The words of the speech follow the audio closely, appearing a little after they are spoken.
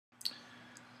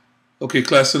Okay,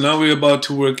 class, so now we're about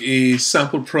to work a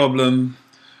sample problem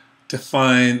to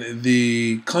find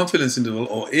the confidence interval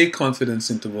or a confidence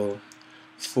interval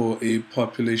for a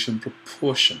population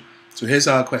proportion. So here's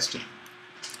our question.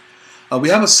 We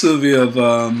have a survey of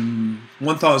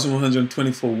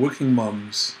 1,124 working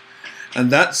moms,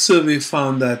 and that survey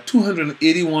found that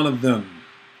 281 of them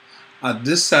are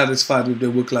dissatisfied with their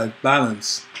work-life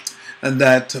balance, and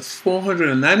that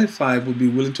 495 would be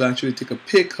willing to actually take a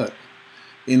pay cut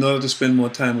in order to spend more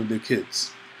time with their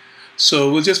kids.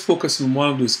 So we'll just focus on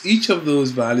one of those. Each of those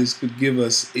values could give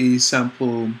us a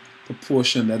sample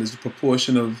proportion, that is the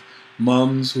proportion of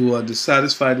moms who are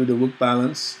dissatisfied with their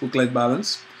work-life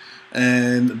balance,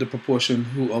 and the proportion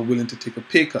who are willing to take a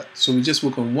pay cut. So we just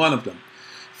work on one of them.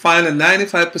 Find a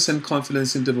 95%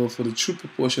 confidence interval for the true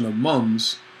proportion of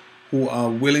moms who are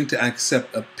willing to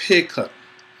accept a pay cut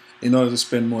in order to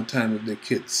spend more time with their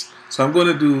kids. So I'm going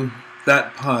to do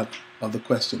that part of the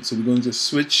question. So we're going to just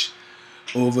switch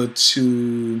over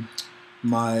to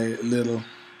my little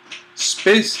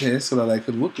space here so that I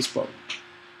could work this problem.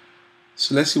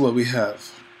 So let's see what we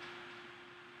have.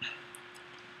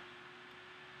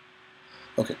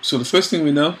 Okay, so the first thing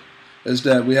we know is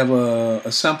that we have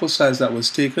a sample size that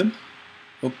was taken.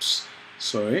 Oops,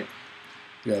 sorry.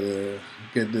 Gotta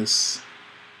get this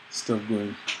stuff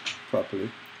going properly.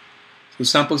 So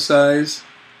sample size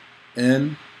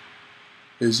N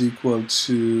is equal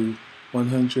to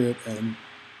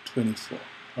 124.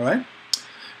 All right.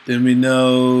 Then we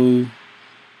know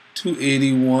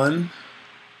 281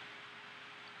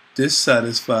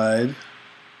 dissatisfied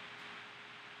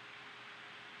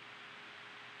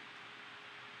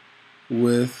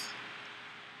with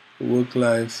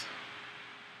work-life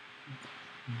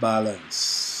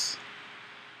balance,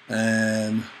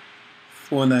 and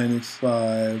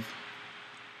 495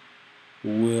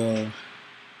 will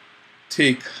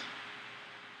take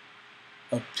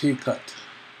a pay cut.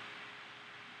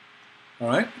 All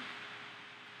right,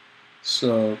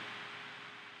 so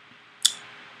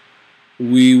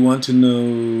we want to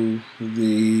know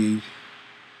the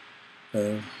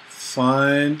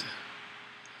find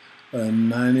a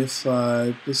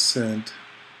 95%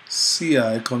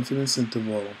 CI confidence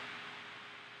interval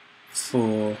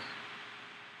for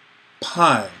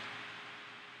pi,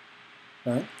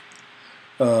 right?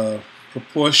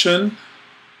 Proportion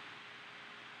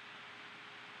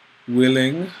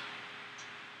willing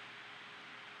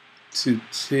to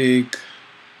take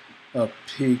a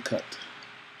pay cut.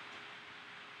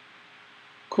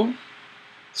 Cool.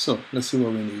 So let's see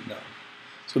what we need now.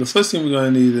 So the first thing we're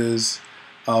going to need is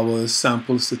our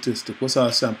sample statistic. What's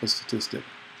our sample statistic?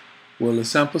 Well, the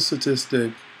sample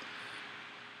statistic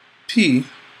P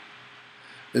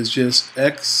is just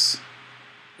X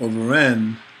over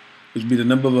N, which would be the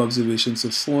number of observations. So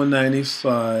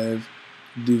 495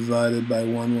 divided by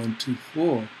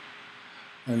 1124.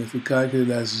 And if we calculate,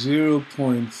 that's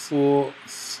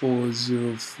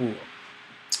 0.4404.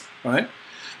 Right?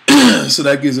 So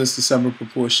that gives us the sample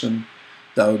proportion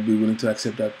that would be willing to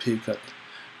accept that pay cut.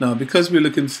 Now, because we're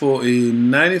looking for a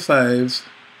 95%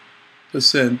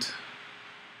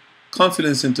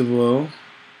 confidence interval,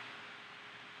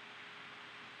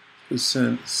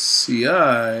 percent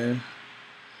CI,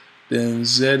 then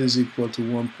Z is equal to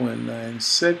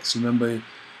 1.96. Remember,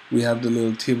 we have the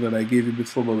little table that I gave you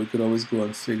before, but we could always go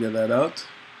and figure that out,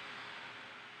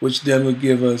 which then would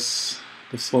give us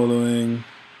the following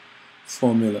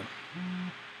formula.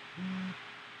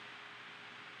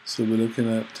 So we're looking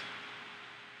at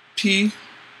P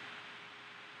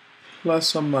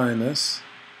plus or minus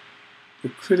the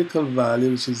critical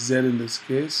value, which is Z in this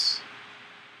case,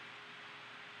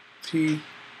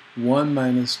 P1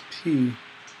 minus P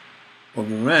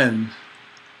over N.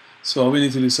 So all we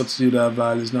need to do is substitute our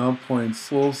values now.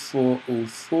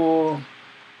 0.4404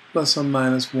 plus or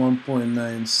minus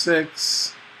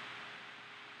 1.96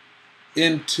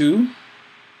 into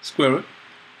square root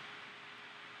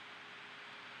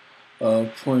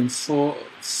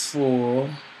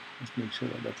 0.44, let's make sure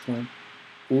that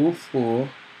 0.04,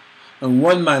 and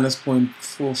 1 minus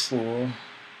 0.4404.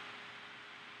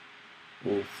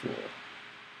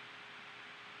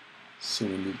 So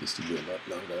we need this to be a lot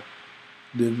longer.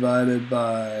 Divided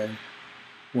by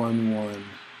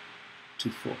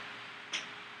 1124.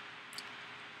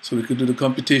 So we could do the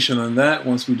computation on that.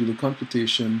 Once we do the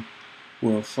computation,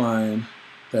 we'll find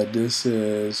that this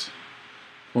is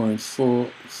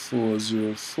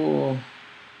 0.4404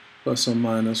 plus or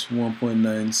minus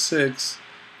 1.96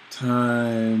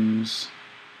 times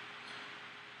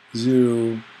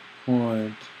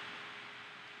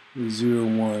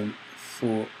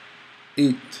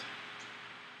 0.0148,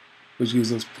 which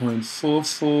gives us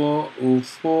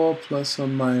 0.4404 plus or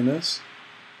minus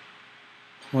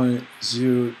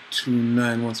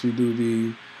 0.029 once we do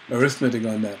the arithmetic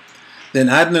on that. Then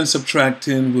adding and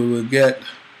subtracting, we will get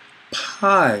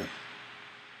pi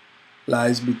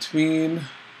lies between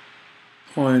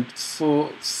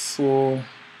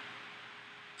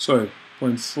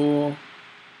 0.4,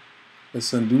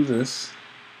 let's undo this,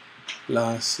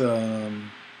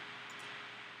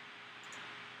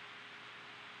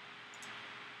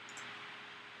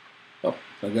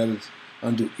 I got to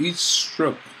undo each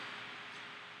stroke.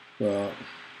 Well,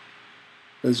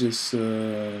 let's just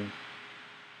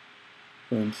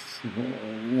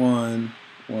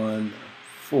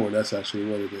 0.114, that's actually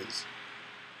what it is.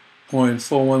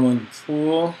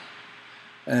 0.4114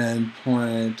 and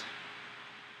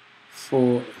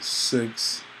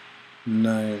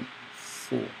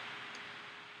 0.4694.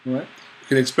 Right? You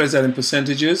can express that in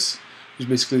percentages, which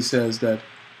basically says that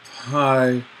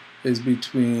pi is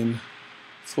between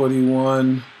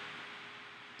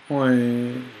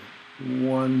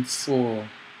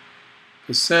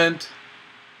 41.14%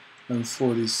 and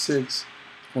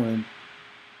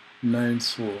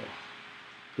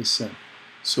 46.94%.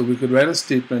 So we could write a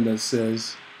statement that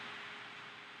says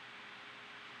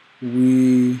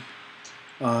we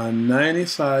are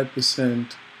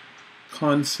 95%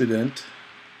 confident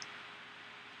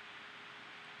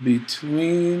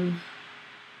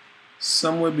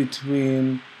somewhere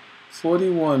between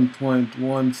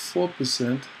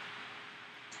 41.14%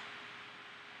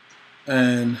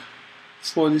 and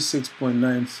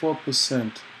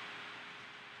 46.94%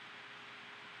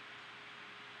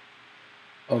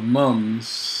 of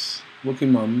moms,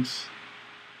 working moms,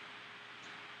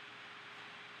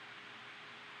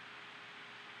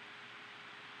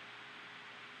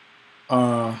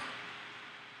 are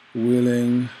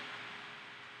willing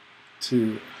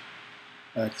to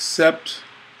accept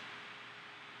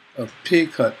a pay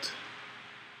cut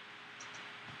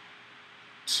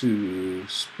to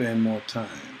spend more time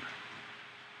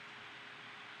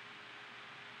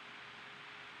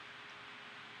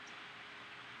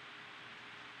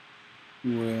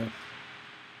with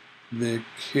their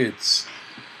kids.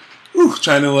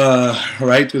 Trying to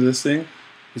write with this thing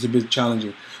is a bit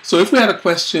challenging. So if we had a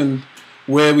question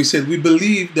where we said we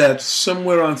believe that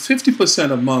somewhere around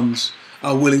 50% of moms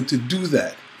are willing to do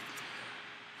that,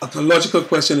 a logical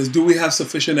question is, do we have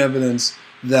sufficient evidence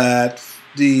that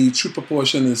the true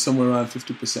proportion is somewhere around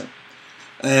 50%?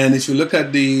 And if you look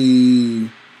at the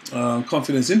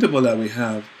confidence interval that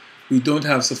we don't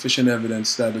have sufficient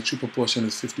evidence that the true proportion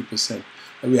is 50%.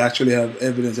 And we actually have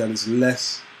evidence that is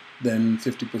less than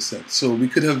 50%. So we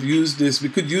could use this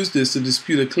to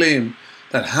dispute a claim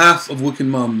that half of working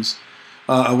moms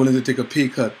are willing to take a pay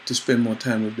cut to spend more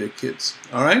time with their kids.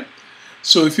 All right?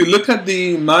 So if you look at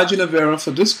the margin of error for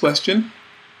this question,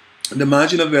 the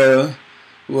margin of error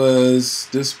was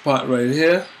this part right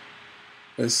here.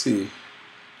 Let's see.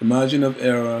 The margin of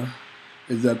error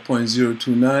is at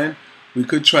 0.029. We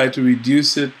could try to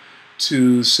reduce it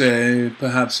to, say,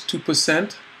 perhaps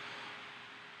 2%,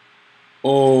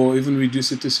 or even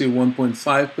reduce it to, say,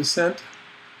 1.5%.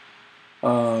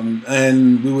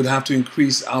 And we would have to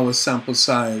increase our sample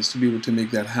size to be able to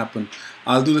make that happen.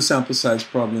 I'll do the sample size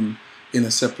problem in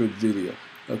a separate video.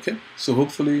 Okay, so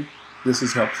hopefully this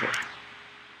is helpful.